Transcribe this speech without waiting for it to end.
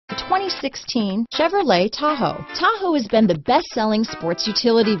2016 Chevrolet Tahoe. Tahoe has been the best-selling sports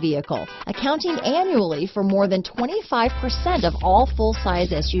utility vehicle, accounting annually for more than 25% of all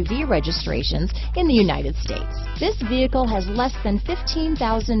full-size SUV registrations in the United States. This vehicle has less than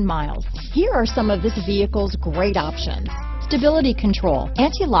 15,000 miles. Here are some of this vehicle's great options: stability control,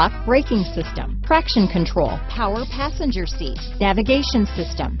 anti-lock braking system, traction control, power passenger seat, navigation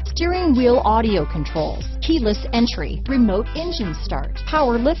system, steering wheel audio controls, keyless entry, remote engine start,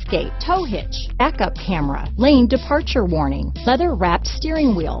 power liftgate, tow hitch, backup camera, lane departure warning, leather-wrapped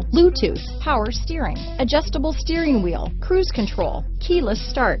steering wheel, Bluetooth, power steering, adjustable steering wheel, cruise control, keyless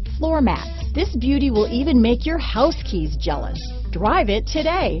start, floor mats. This beauty will even make your house keys jealous. Drive it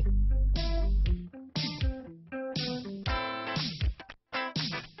today.